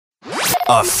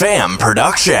A FAM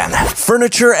production.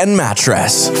 Furniture and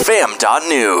mattress.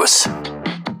 FAM.news.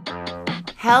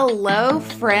 Hello,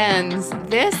 friends.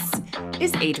 This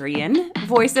is Adrienne,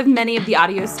 voice of many of the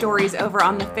audio stories over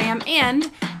on the FAM and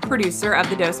producer of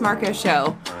the Dos Marcos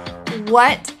Show.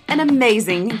 What an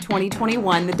amazing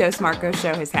 2021 the Dos Marcos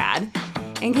Show has had.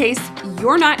 In case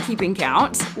you're not keeping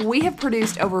count, we have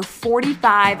produced over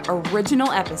 45 original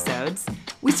episodes.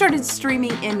 We started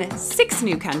streaming in 6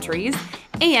 new countries,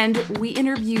 and we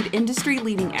interviewed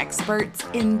industry-leading experts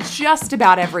in just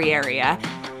about every area.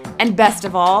 And best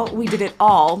of all, we did it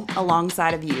all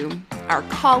alongside of you, our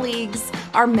colleagues,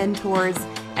 our mentors,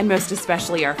 and most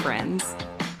especially our friends.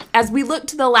 As we look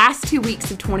to the last 2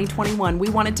 weeks of 2021, we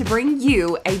wanted to bring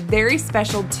you a very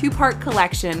special 2-part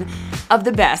collection of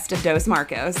the best of Dos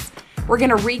Marcos. We're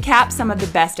going to recap some of the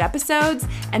best episodes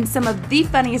and some of the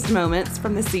funniest moments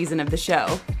from the season of the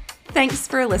show. Thanks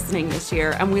for listening this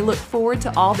year, and we look forward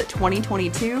to all that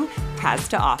 2022 has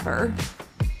to offer.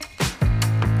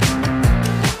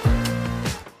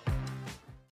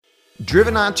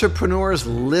 Driven entrepreneurs,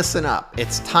 listen up.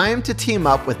 It's time to team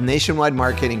up with Nationwide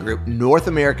Marketing Group, North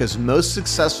America's most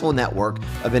successful network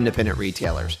of independent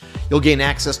retailers. You'll gain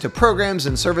access to programs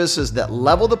and services that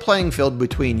level the playing field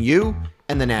between you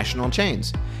and the national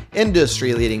chains.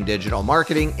 Industry-leading digital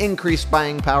marketing, increased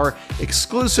buying power,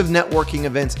 exclusive networking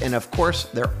events, and of course,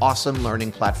 their awesome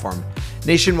learning platform.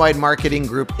 Nationwide Marketing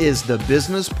Group is the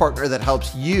business partner that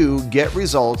helps you get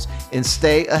results and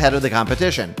stay ahead of the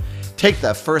competition. Take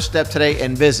the first step today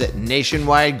and visit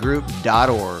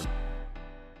nationwidegroup.org.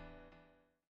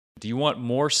 Do you want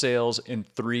more sales in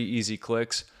 3 easy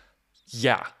clicks?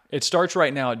 Yeah, it starts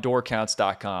right now at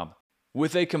doorcounts.com.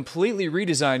 With a completely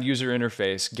redesigned user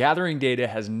interface, gathering data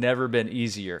has never been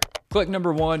easier. Click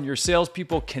number 1, your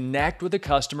salespeople connect with the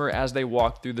customer as they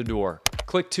walk through the door.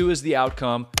 Click 2 is the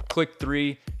outcome. Click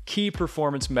 3, key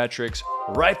performance metrics,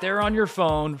 right there on your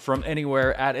phone from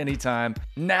anywhere at any time.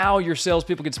 Now your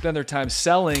salespeople can spend their time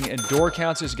selling, and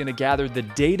DoorCounts is going to gather the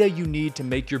data you need to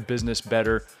make your business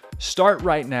better. Start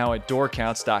right now at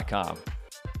doorcounts.com.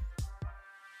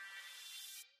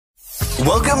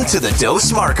 Welcome to the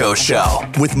Dos Marcos Show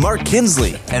with Mark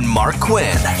Kinsley and Mark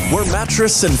Quinn, where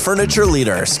mattress and furniture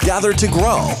leaders gather to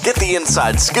grow, get the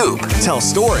inside scoop, tell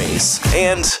stories,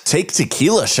 and take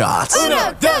tequila shots.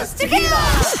 Uno, dos, tequila!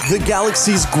 The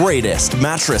galaxy's greatest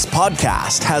mattress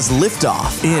podcast has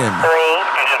liftoff in 3,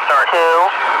 engine start. 2,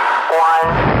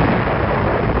 1.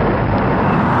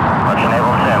 Let's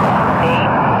enable 7,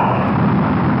 8.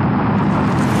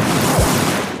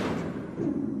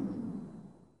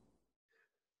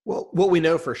 Well, what we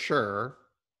know for sure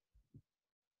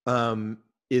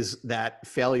is that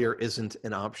failure isn't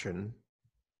an option,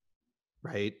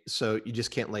 right? So you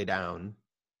just can't lay down.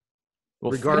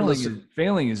 Well, Regardless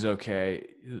failing is okay.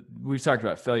 We've talked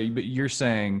about failure, but you're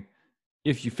saying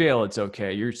if you fail, it's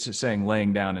okay. You're just saying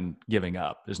laying down and giving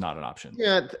up is not an option.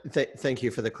 Yeah, thank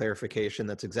you for the clarification.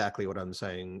 That's exactly what I'm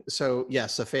saying. So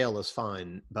yes, a fail is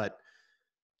fine, but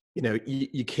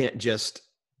you can't just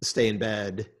stay in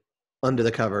bed under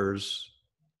the covers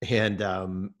and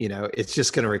it's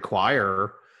just going to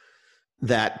require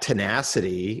that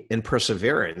tenacity and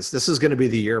perseverance. This is going to be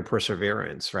the year of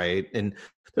perseverance, right? And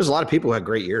there's a lot of people who have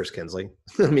great years, Kinsley.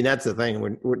 I mean, that's the thing.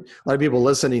 When a lot of people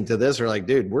listening to this are like,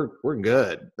 dude, we're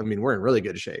good. I mean, we're in really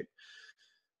good shape.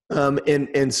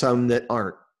 And some that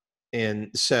aren't. And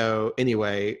so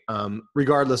anyway,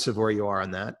 regardless of where you are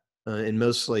on that, and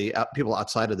mostly people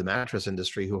outside of the mattress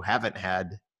industry who haven't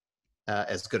had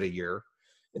as good a year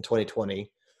in 2020,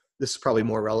 this is probably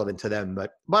more relevant to them.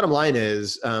 But bottom line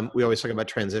is, we always talk about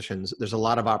transitions. There's a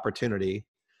lot of opportunity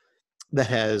that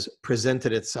has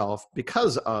presented itself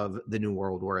because of the new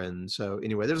world we're in. So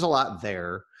anyway, there's a lot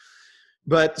there.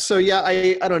 But so, yeah,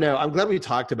 I don't know. I'm glad we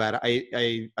talked about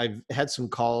it. I've had some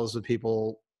calls with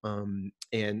people,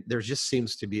 and there just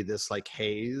seems to be this like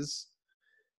haze.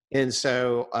 And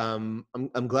so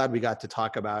I'm glad we got to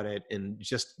talk about it and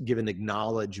just give an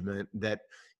acknowledgement that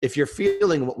if you're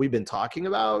feeling what we've been talking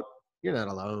about, you're not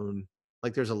alone.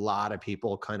 Like there's a lot of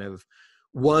people kind of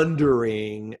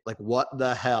wondering like what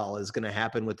the hell is going to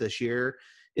happen with this year.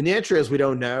 And the answer is we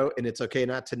don't know, and it's okay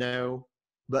not to know.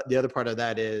 But the other part of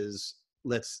that is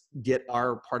let's get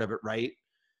our part of it right.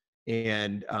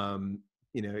 And,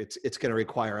 it's going to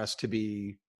require us to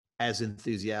be as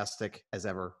enthusiastic as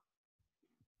ever.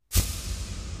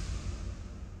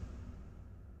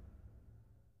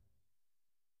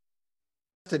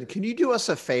 Can you do us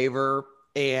a favor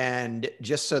and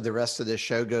just so the rest of the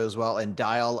show goes well and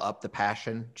dial up the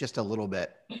passion just a little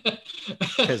bit?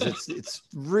 Because it's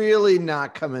really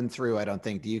not coming through, I don't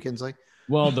think. Do you, Kinsley?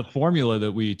 Well, the formula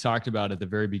that we talked about at the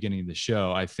very beginning of the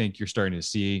show, I think you're starting to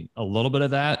see a little bit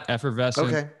of that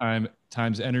effervescent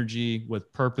times energy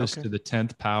with purpose to the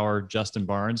 10th power, Justin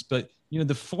Barnes. But,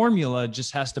 the formula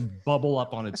just has to bubble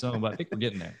up on its own. But I think we're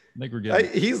getting there.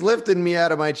 He's lifting me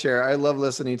out of my chair. I love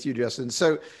listening to you, Justin.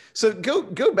 So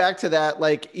go back to that.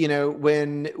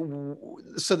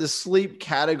 So the sleep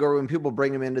category, when people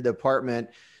bring them into the department,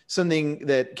 something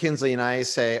that Kinsley and I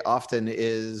say often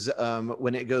is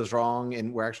when it goes wrong,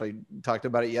 and we're actually talked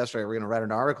about it yesterday, we're going to write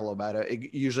an article about it.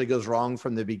 It usually goes wrong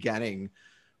from the beginning,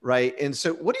 right? And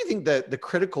so what do you think the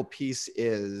critical piece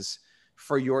is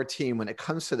for your team when it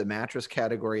comes to the mattress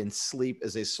category and sleep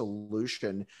as a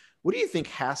solution? What do you think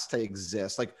has to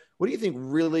exist? What do you think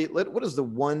really, what is the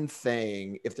one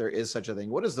thing, if there is such a thing,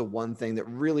 what is the one thing that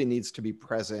really needs to be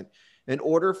present in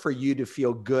order for you to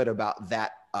feel good about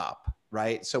that up,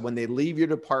 right? So when they leave your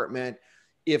department,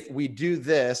 if we do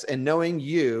this, and knowing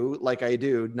you, like I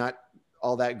do, not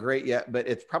all that great yet, but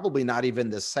it's probably not even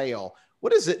the sale.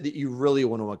 What is it that you really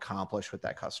want to accomplish with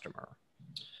that customer?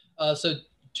 So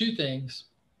two things.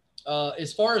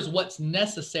 As far as what's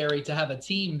necessary to have a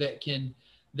team that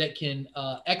can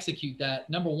execute that,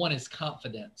 number one is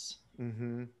confidence.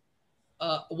 Mm-hmm.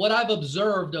 What I've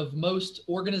observed of most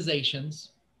organizations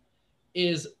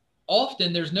is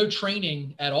often there's no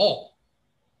training at all.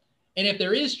 And if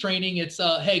there is training, it's,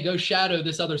 hey, go shadow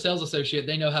this other sales associate.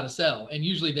 They know how to sell. And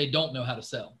usually they don't know how to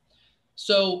sell.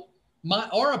 So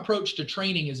our approach to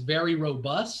training is very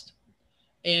robust.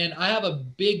 And I have a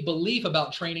big belief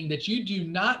about training that you do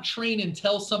not train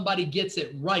until somebody gets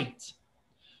it right.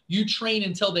 You train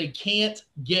until they can't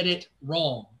get it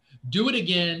wrong. Do it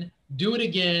again, do it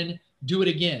again, do it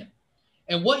again.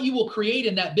 And what you will create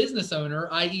in that business owner,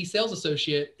 i.e. sales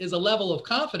associate, is a level of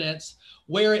confidence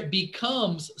where it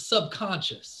becomes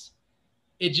subconscious.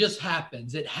 It just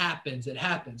happens. It happens. It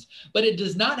happens. But it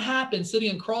does not happen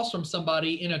sitting across from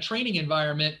somebody in a training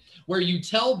environment where you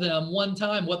tell them one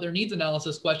time what their needs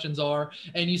analysis questions are,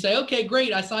 and you say, okay,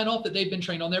 great, I sign off that they've been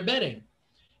trained on their bedding.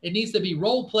 It needs to be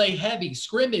role play heavy,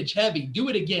 scrimmage heavy, do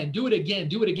it again, do it again,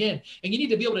 do it again. And you need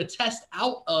to be able to test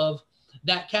out of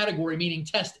that category, meaning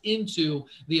test into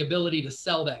the ability to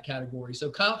sell that category. So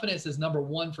confidence is number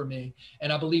one for me.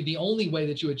 And I believe the only way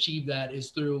that you achieve that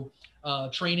is through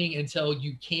training until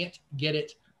you can't get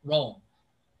it wrong.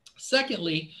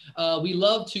 Secondly, we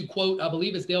love to quote, I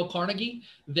believe it's Dale Carnegie,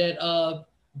 that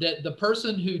the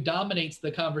person who dominates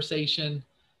the conversation,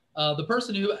 the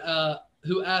person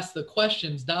who asks the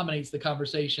questions dominates the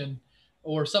conversation,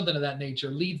 or something of that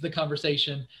nature, leads the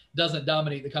conversation, doesn't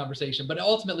dominate the conversation. But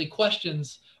ultimately,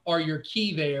 questions are your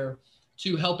key there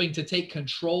to helping to take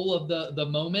control of the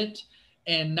moment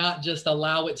and not just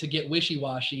allow it to get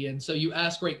wishy-washy. And so you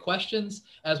ask great questions,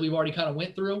 as we've already kind of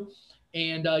went through,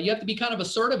 and you have to be kind of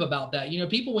assertive about that.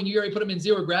 People, when you already put them in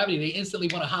zero gravity, they instantly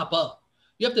want to hop up.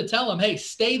 You have to tell them, hey,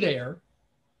 stay there.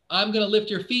 I'm going to lift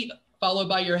your feet followed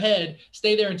by your head.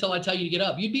 Stay there until I tell you to get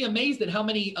up. You'd be amazed at how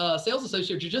many sales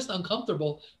associates are just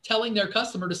uncomfortable telling their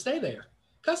customer to stay there.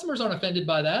 Customers aren't offended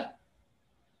by that.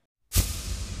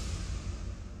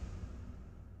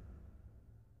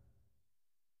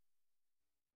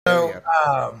 So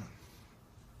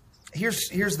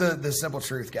here's the simple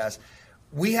truth, guys.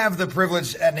 We have the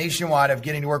privilege at Nationwide of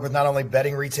getting to work with not only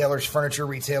bedding retailers, furniture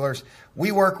retailers.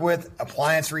 We work with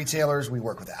appliance retailers. We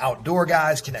work with outdoor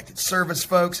guys, connected service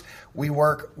folks. We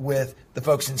work with the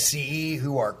folks in CE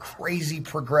who are crazy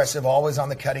progressive, always on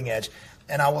the cutting edge.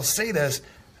 And I will say this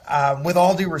with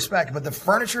all due respect, but the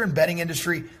furniture and bedding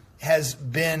industry has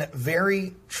been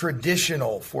very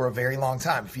traditional for a very long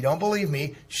time. If you don't believe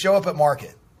me, show up at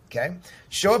Market, okay?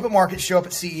 Show up at Market, show up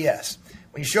at CES.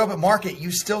 When you show up at Market, you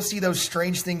still see those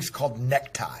strange things called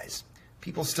neckties.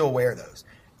 People still wear those.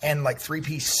 And like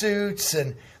three-piece suits.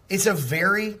 And it's a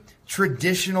very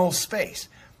traditional space.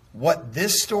 What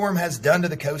this storm has done to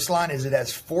the coastline is it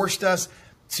has forced us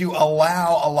to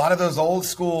allow a lot of those old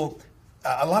school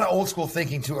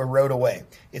thinking to erode away.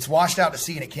 It's washed out to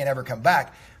sea and it can't ever come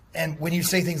back. And when you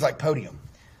say things like podium,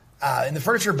 in the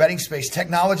furniture bedding space,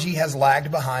 technology has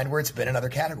lagged behind where it's been in other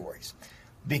categories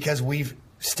because we've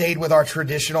stayed with our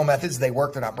traditional methods. They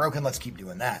work, they're not broken. Let's keep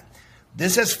doing that.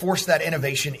 This has forced that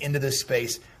innovation into this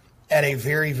space at a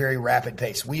very, very rapid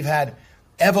pace. We've had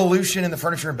evolution in the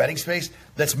furniture and bedding space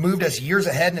that's moved us years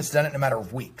ahead, and it's done it in a matter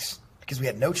of weeks because we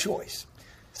had no choice.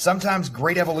 Sometimes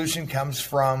great evolution comes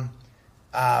from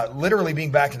literally being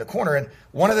back in the corner. And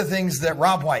one of the things that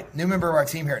Rob White, new member of our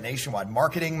team here at Nationwide,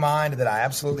 marketing mind that I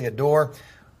absolutely adore,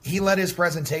 he led his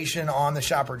presentation on the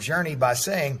shopper journey by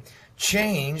saying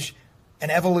change and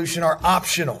evolution are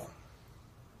optional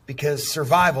because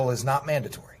survival is not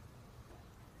mandatory.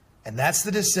 And that's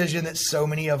the decision that so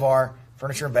many of our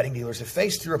furniture and bedding dealers have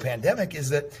faced through a pandemic, is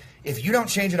that if you don't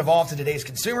change and evolve to today's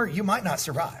consumer, you might not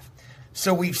survive.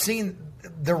 So we've seen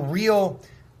the real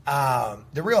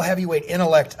heavyweight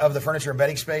intellect of the furniture and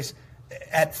bedding space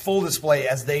at full display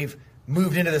as they've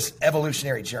moved into this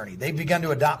evolutionary journey. They've begun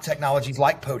to adopt technologies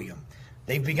like Podium.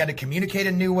 They've begun to communicate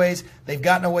in new ways. They've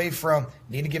gotten away from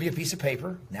needing to give you a piece of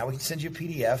paper. Now we can send you a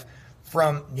PDF.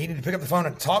 From needing to pick up the phone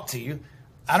and talk to you.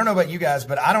 I don't know about you guys,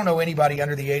 but I don't know anybody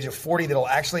under the age of 40 that'll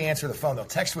actually answer the phone. They'll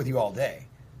text with you all day,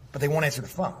 but they won't answer the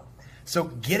phone. So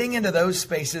getting into those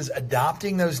spaces,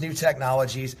 adopting those new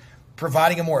technologies,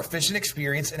 providing a more efficient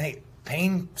experience, and hey,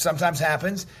 pain sometimes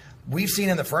happens. We've seen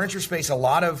in the furniture space a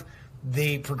lot of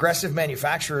the progressive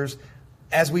manufacturers,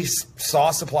 as we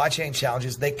saw supply chain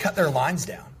challenges, they cut their lines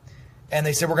down. And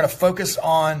they said, we're going to focus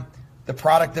on the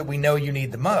product that we know you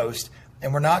need the most.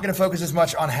 And we're not going to focus as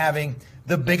much on having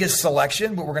the biggest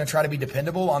selection, but we're going to try to be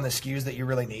dependable on the SKUs that you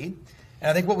really need. And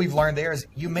I think what we've learned there is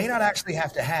you may not actually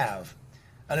have to have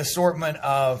an assortment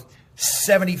of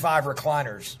 75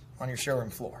 recliners on your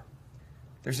showroom floor.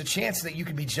 There's a chance that you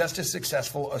could be just as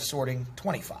successful assorting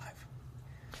 25.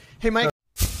 Hey, Mike.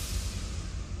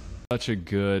 Such a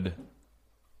good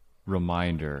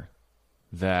reminder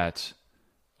that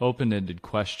open-ended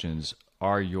questions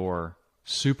are your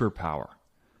superpower.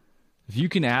 If you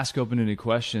can ask open-ended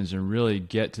questions and really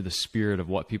get to the spirit of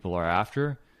what people are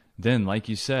after, then, like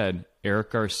you said,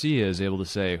 Eric Garcia is able to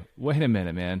say, wait a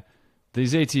minute, man,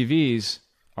 these ATVs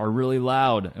are really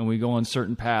loud and we go on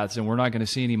certain paths and we're not going to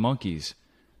see any monkeys.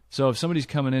 So if somebody's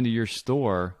coming into your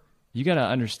store, you got to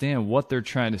understand what they're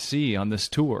trying to see on this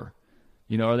tour.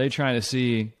 You know, are they trying to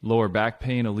see lower back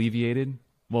pain alleviated?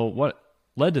 Well, what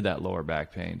led to that lower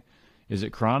back pain? Is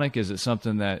it chronic? Is it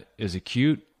something that is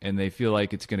acute and they feel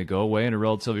like it's going to go away in a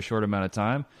relatively short amount of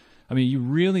time? I mean, you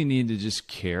really need to just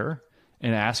care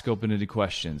and ask open-ended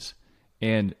questions.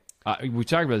 And we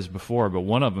talked about this before, but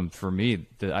one of them for me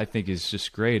that I think is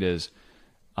just great is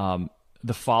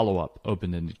the follow-up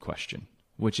open-ended question,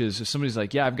 which is if somebody's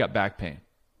like, yeah, I've got back pain,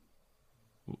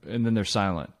 and then they're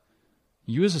silent.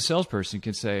 You as a salesperson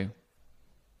can say,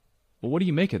 well, what do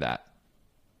you make of that?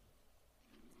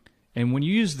 And when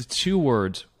you use the two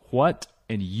words, what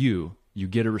and you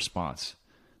get a response.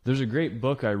 There's a great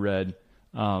book I read.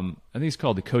 I think it's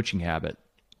called The Coaching Habit.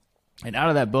 And out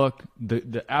of that book,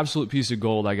 the absolute piece of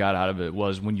gold I got out of it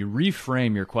was when you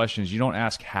reframe your questions, you don't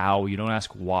ask how, you don't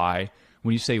ask why.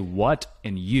 When you say what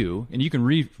and you can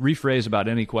rephrase about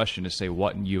any question to say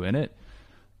what and you in it,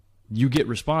 you get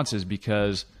responses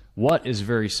because what is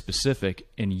very specific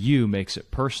and you makes it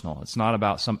personal. It's not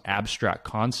about some abstract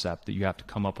concept that you have to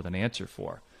come up with an answer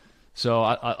for. So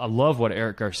I love what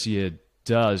Eric Garcia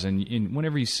does. And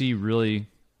whenever you see really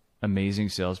amazing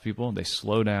salespeople, they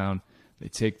slow down, they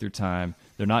take their time.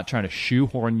 They're not trying to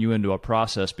shoehorn you into a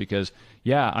process because,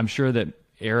 yeah, I'm sure that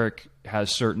Eric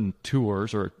has certain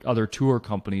tours or other tour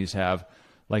companies have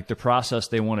like the process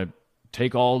they want to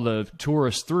take all the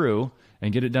tourists through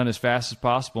and get it done as fast as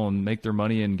possible and make their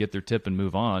money and get their tip and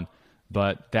move on.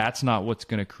 But that's not what's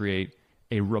going to create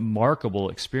a remarkable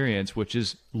experience, which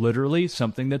is literally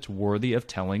something that's worthy of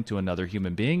telling to another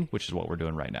human being, which is what we're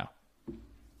doing right now.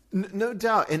 No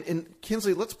doubt. And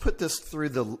Kinsley, let's put this through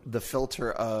the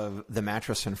filter of the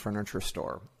mattress and furniture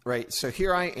store, right? So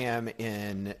here I am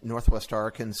in Northwest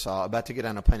Arkansas, about to get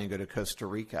on a plane and go to Costa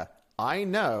Rica. I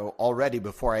know already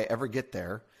before I ever get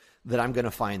there that I'm going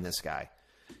to find this guy.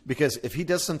 Because if he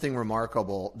does something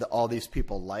remarkable that all these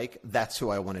people like, that's who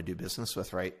I want to do business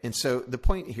with, right? And so the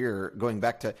point here, going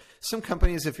back to some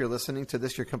companies, if you're listening to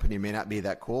this, your company may not be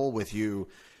that cool with you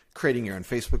creating your own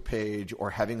Facebook page or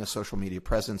having a social media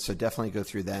presence. So definitely go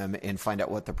through them and find out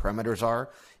what the parameters are.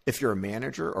 If you're a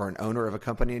manager or an owner of a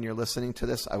company and you're listening to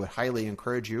this, I would highly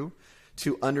encourage you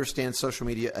to understand social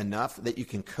media enough that you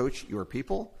can coach your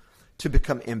people to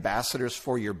become ambassadors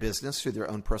for your business through their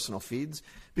own personal feeds.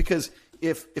 Because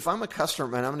if I'm a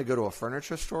customer and I'm going to go to a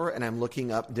furniture store and I'm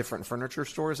looking up different furniture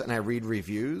stores and I read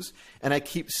reviews and I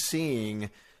keep seeing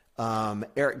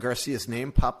Eric Garcia's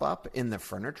name pop up in the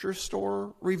furniture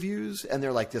store reviews, and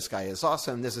they're like, this guy is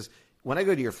awesome. When I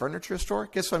go to your furniture store,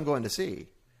 guess who I'm going to see?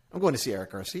 I'm going to see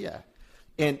Eric Garcia.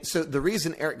 And so the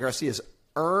reason Eric Garcia is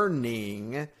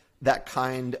earning that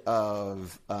kind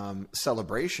of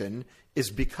celebration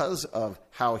is because of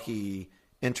how he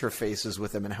interfaces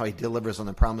with them and how he delivers on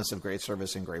the promise of great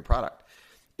service and great product.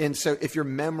 And so if you're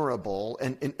memorable,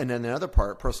 and another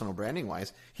part, personal branding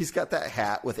wise, he's got that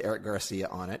hat with Eric Garcia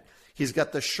on it. He's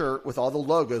got the shirt with all the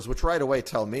logos, which right away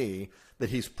tell me that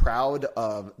he's proud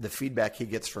of the feedback he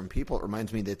gets from people. It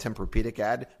reminds me of the Tempur-Pedic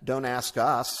ad. Don't ask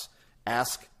us,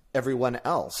 ask everyone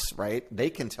else, right? They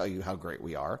can tell you how great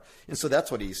we are. And so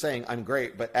that's what he's saying. I'm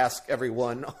great, but ask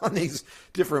everyone on these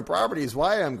different properties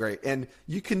why I'm great. And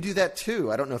you can do that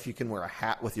too. I don't know if you can wear a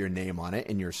hat with your name on it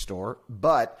in your store,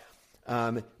 but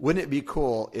wouldn't it be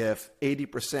cool if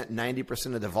 80%,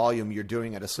 90% of the volume you're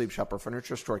doing at a sleep shop or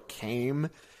furniture store came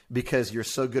because you're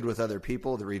so good with other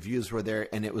people, the reviews were there,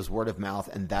 and it was word of mouth,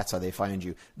 and that's how they find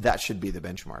you? That should be the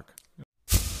benchmark.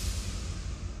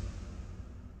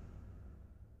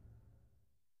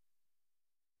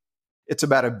 It's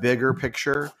about a bigger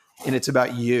picture, and it's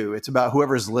about you. It's about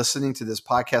whoever's listening to this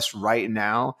podcast right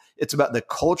now. It's about the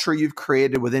culture you've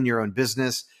created within your own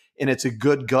business, and it's a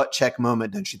good gut check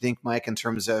moment, don't you think, Mike, in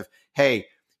terms of, hey,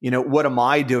 what am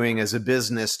I doing as a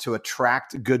business to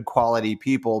attract good quality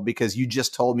people? Because you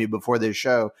just told me before this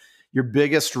show, your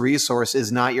biggest resource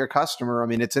is not your customer. I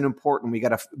mean, it's important. We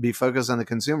got to be focused on the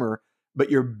consumer, but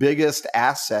your biggest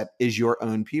asset is your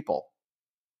own people.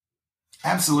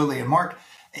 Absolutely. And Mark,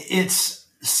 it's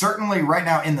certainly right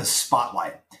now in the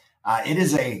spotlight. It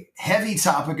is a heavy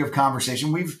topic of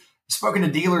conversation. We've spoken to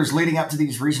dealers leading up to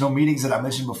these regional meetings that I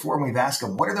mentioned before, and we've asked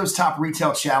them, what are those top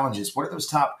retail challenges? What are those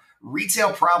top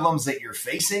retail problems that you're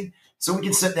facing? So we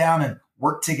can sit down and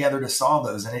work together to solve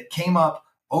those. And it came up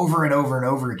over and over and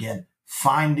over again,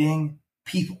 finding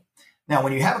people. Now,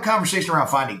 when you have a conversation around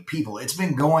finding people, it's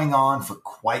been going on for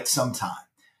quite some time.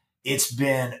 It's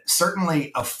been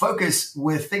certainly a focus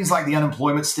with things like the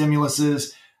unemployment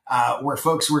stimuluses, where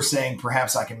folks were saying,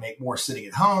 perhaps I can make more sitting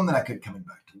at home than I could coming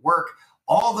back to work.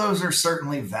 All those are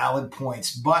certainly valid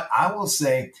points. But I will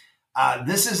say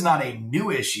this is not a new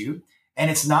issue,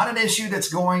 and it's not an issue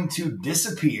that's going to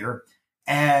disappear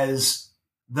as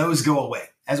those go away.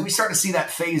 As we start to see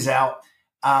that phase out,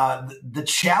 the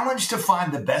challenge to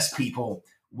find the best people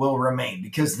will remain,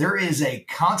 because there is a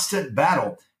constant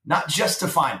battle, not just to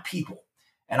find people.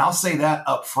 And I'll say that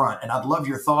up front, and I'd love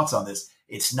your thoughts on this.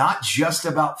 It's not just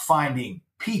about finding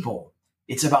people.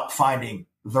 It's about finding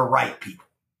the right people.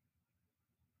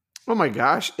 Oh my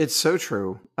gosh, it's so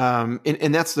true.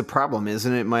 And that's the problem,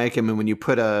 isn't it, Mike? I mean, when you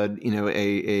put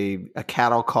a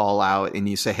cattle call out and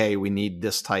you say, hey, we need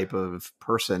this type of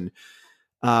person,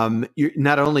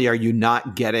 not only are you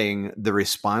not getting the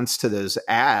response to those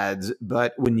ads,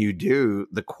 but when you do,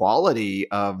 the quality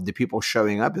of the people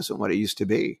showing up isn't what it used to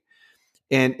be.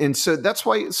 And so that's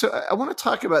why, so I want to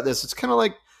talk about this. It's kind of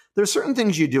like, there's certain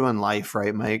things you do in life,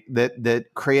 right, Mike, that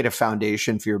create a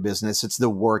foundation for your business. It's the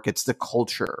work, it's the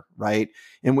culture, right?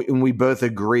 And we both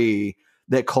agree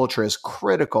that culture is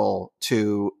critical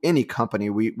to any company.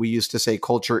 We used to say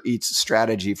culture eats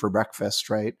strategy for breakfast,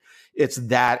 right? It's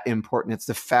that important. It's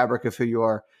the fabric of who you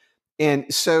are. And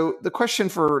so the question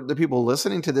for the people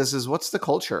listening to this is, what's the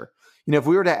culture? If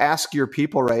we were to ask your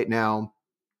people right now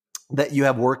that you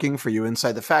have working for you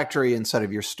inside the factory, inside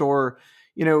of your store,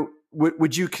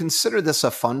 would you consider this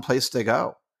a fun place to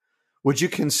go? Would you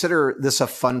consider this a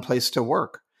fun place to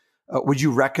work? Would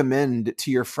you recommend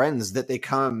to your friends that they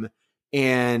come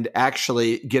and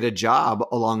actually get a job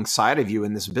alongside of you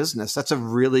in this business? That's a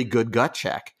really good gut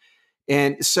check.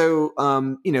 And so,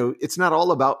 it's not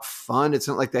all about fun. It's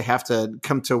not like they have to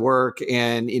come to work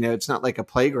and, it's not like a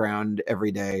playground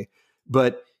every day,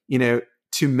 but,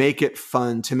 to make it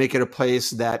fun, to make it a place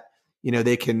that,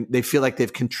 they feel like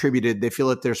they've contributed. They feel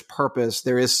that there's purpose.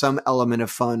 There is some element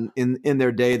of fun in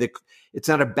their day. That it's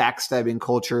not a backstabbing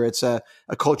culture. It's a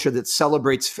culture that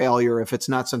celebrates failure if it's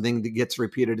not something that gets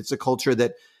repeated. It's a culture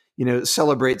that,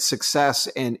 celebrates success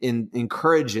and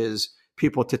encourages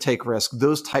people to take risks,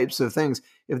 those types of things.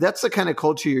 If that's the kind of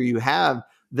culture you have,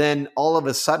 then all of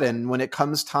a sudden, when it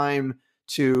comes time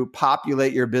to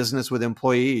populate your business with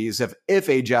employees, if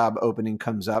a job opening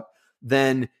comes up,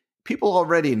 then people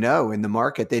already know in the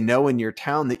market, they know in your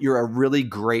town that you're a really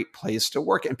great place to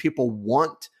work and people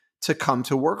want to come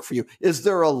to work for you. Is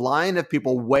there a line of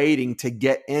people waiting to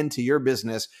get into your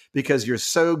business because you're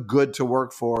so good to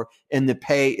work for and the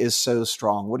pay is so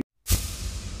strong? What do you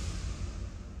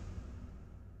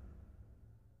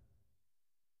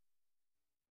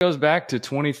goes back to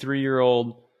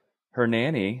 23-year-old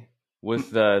Hernani with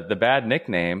the bad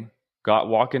nickname,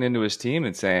 walking into his team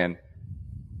and saying,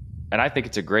 and I think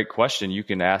it's a great question you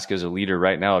can ask as a leader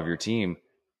right now of your team.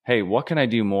 Hey, what can I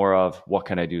do more of? What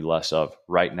can I do less of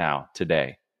right now,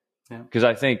 today? Because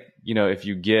I think, if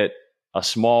you get a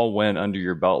small win under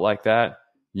your belt like that,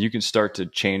 you can start to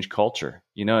change culture,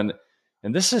 and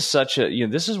this is such a,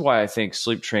 this is why I think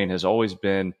Sleep Train has always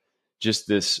been just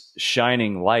this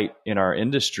shining light in our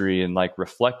industry, and like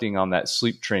reflecting on that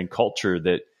Sleep Train culture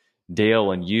that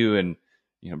Dale and you and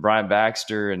Brian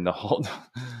Baxter and the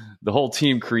whole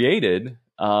team created,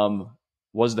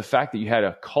 was the fact that you had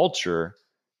a culture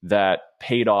that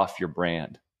paid off your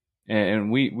brand.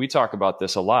 And we talk about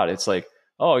this a lot. It's like,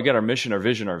 oh, we got our mission, our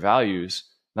vision, our values.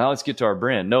 Now let's get to our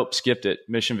brand. Nope, skipped it.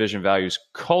 Mission, vision, values,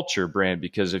 culture, brand.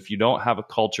 Because if you don't have a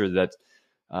culture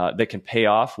that can pay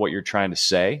off what you're trying to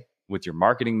say with your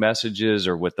marketing messages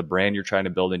or with the brand you're trying to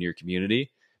build in your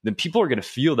community, then people are going to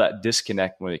feel that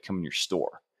disconnect when they come in your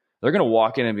store. They're going to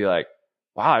walk in and be like,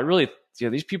 wow,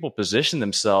 these people position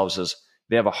themselves as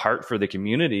they have a heart for the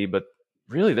community, but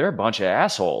really they're a bunch of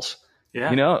assholes. Yeah.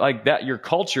 Like that, your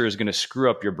culture is going to screw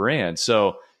up your brand.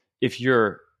 So if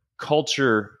your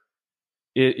culture,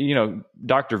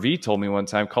 Dr. V told me one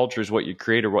time, culture is what you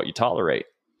create or what you tolerate.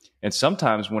 And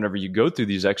sometimes whenever you go through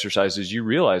these exercises, you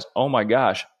realize, oh my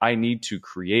gosh, I need to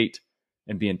create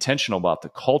and be intentional about the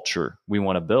culture we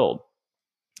want to build.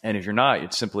 And if you're not,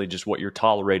 it's simply just what you're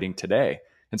tolerating today.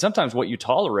 And sometimes what you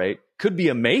tolerate could be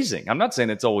amazing. I'm not saying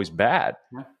it's always bad,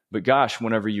 but gosh,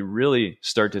 whenever you really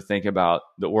start to think about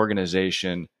the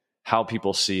organization, how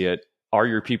people see it, are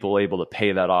your people able to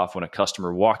pay that off when a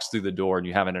customer walks through the door and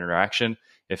you have an interaction?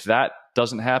 If that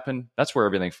doesn't happen, that's where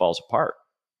everything falls apart.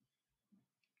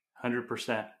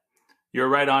 100%. You're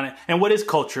right on it. And what is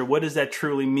culture? What does that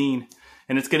truly mean?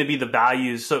 And it's going to be the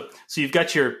values. So you've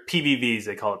got your PVVs,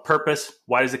 they call it purpose.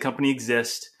 Why does the company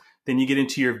exist? Then you get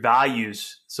into your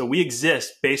values. So we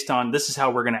exist based on this is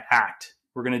how we're going to act.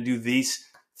 We're going to do these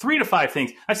 3 to 5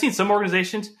 things. I've seen some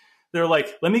organizations, they're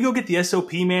like, let me go get the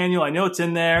SOP manual. I know it's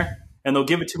in there. And they'll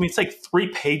give it to me. It's like 3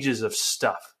 pages of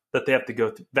stuff that they have to go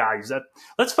through. Values.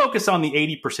 Let's focus on the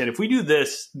 80%. If we do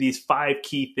these 5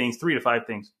 key things, 3 to 5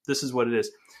 things, this is what it is.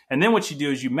 And then what you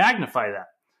do is you magnify that.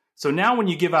 So now when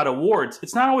you give out awards,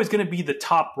 it's not always going to be the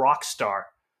top rock star,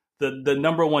 the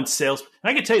number one sales. And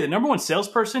I can tell you the number one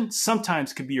salesperson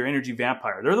sometimes could be your energy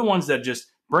vampire. They're the ones that just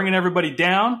bringing everybody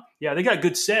down. Yeah, they got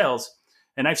good sales.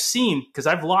 And I've seen, because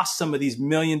I've lost some of these $1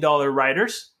 million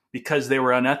writers because they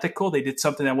were unethical. They did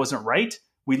something that wasn't right.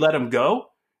 We let them go.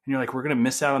 And you're like, we're going to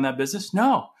miss out on that business?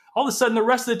 No. All of a sudden, the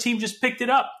rest of the team just picked it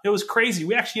up. It was crazy.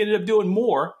 We actually ended up doing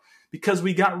more because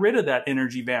we got rid of that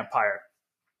energy vampire.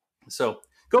 So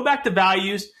go back to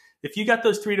values. If you got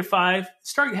those 3 to 5,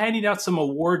 start handing out some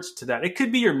awards to that. It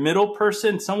could be your middle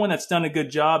person, someone that's done a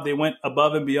good job. They went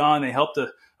above and beyond. They helped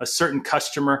a certain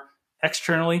customer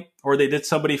externally, or they did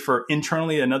somebody for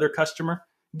internally, another customer.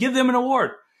 Give them an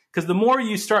award. Because the more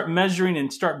you start measuring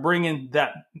and start bringing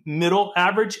that middle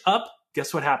average up,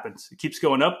 guess what happens? It keeps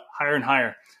going up higher and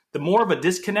higher. The more of a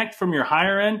disconnect from your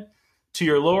higher end to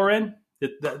your lower end,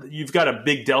 you've got a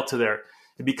big delta there.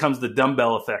 It becomes the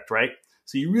dumbbell effect, right?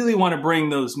 So you really want to bring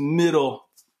those middle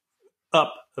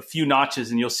up a few notches,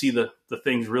 and you'll see the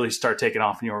things really start taking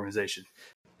off in your organization.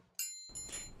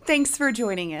 Thanks for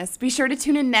joining us. Be sure to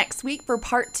tune in next week for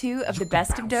part 2 of the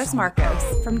Best of Dos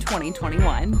Marcos from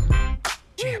 2021.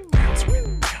 Jam, bounce with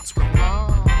it, bounce with it.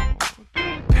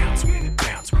 Bounce with it,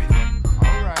 bounce with it.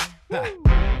 All right.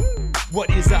 What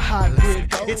is a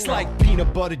hybrid? It's like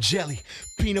peanut butter jelly,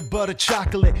 peanut butter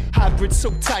chocolate. Hybrid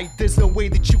so tight, there's no way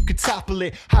that you could topple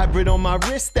it. Hybrid on my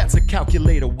wrist, that's a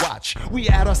calculator watch. We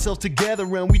add ourselves together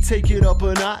and we take it up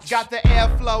a notch. Got the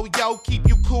airflow, yo, keep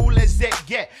you cool as it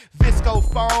get. Visco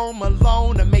foam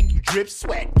alone to make you drip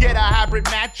sweat. Get a hybrid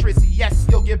mattress, yes,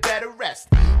 you'll get better rest.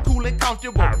 Cool and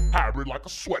comfortable, hybrid like a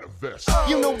sweater vest.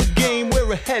 You know the game,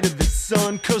 we're ahead of the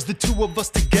sun. Cause the two of us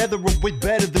together are way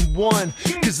better than one.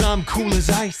 Cause I'm cool as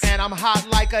ice, and I'm hot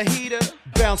like a heater.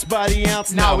 Bounce by the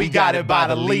ounce, now we got it by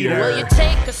the liter. Well, you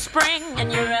take a spring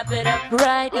and you wrap it up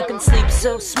right. You can sleep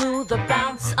so smooth or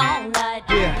bounce all night.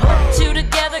 Yeah. Put 2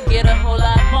 together, get a whole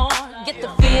lot more. Get the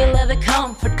feel of the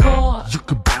comfort core. You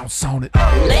can bounce on it.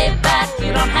 Lay back,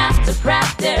 you don't have to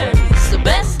practice. It's the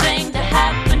best thing to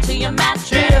happen to your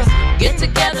mattress. Yeah. Get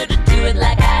together to do it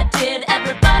like I did.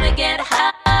 Everybody get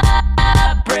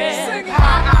hybrid. Sing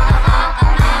hybrid.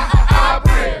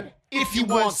 If you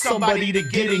want somebody to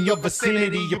get in your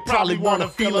vicinity, you probably want to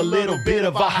feel a little bit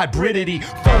of a hybridity.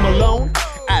 Foam alone,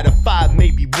 out of 5,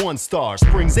 maybe 1 star.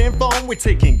 Springs and foam, we're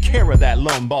taking care of that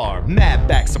lumbar. Mad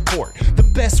back support, the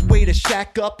best way to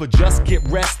shack up or just get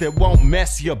rest that won't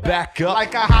mess your back up.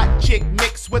 Like a hot chick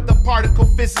mixed with a particle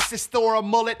physicist or a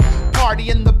mullet. Party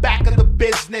in the back of the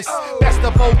business. Best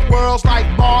of both worlds like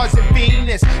Mars and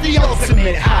Venus. The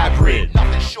ultimate hybrid.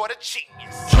 Nothing short of genius.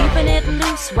 Keeping it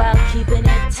loose while keeping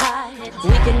it tight.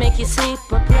 We can make you sleep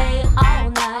or play all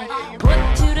night. Put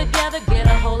 2 together, get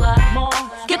a whole lot more.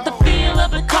 Get the feel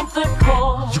of the comfort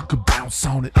core. You can bounce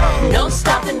on it. No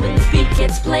stopping when the beat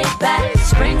gets played back.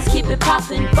 Springs keep it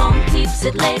popping, foam keeps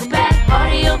it laid back.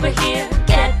 Party over here,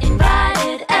 get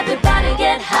invited. Everybody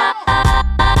get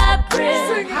hybrid.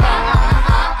 Sing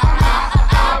hybrid.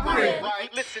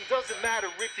 Listen, doesn't matter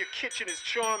if your kitchen is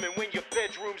charming.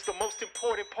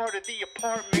 part of the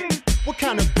apartment. What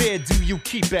kind of bed do you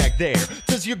keep back there?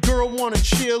 Does your girl wanna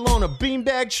chill on a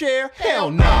beanbag chair?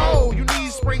 Hell no! You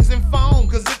need springs and foam,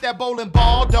 cause if that bowling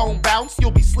ball don't bounce,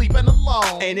 you'll be sleeping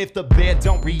alone. And if the bed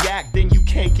don't react, then you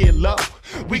can't get low.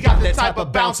 We got that type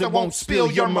of bounce that won't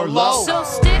spill your Merlot. So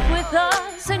stick with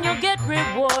us and you'll get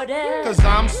rewarded. Cause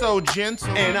I'm so gentle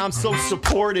and I'm so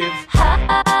supportive.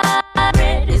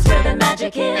 Hybrid is where the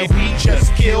magic is. And we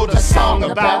just killed a song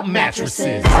about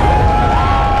mattresses.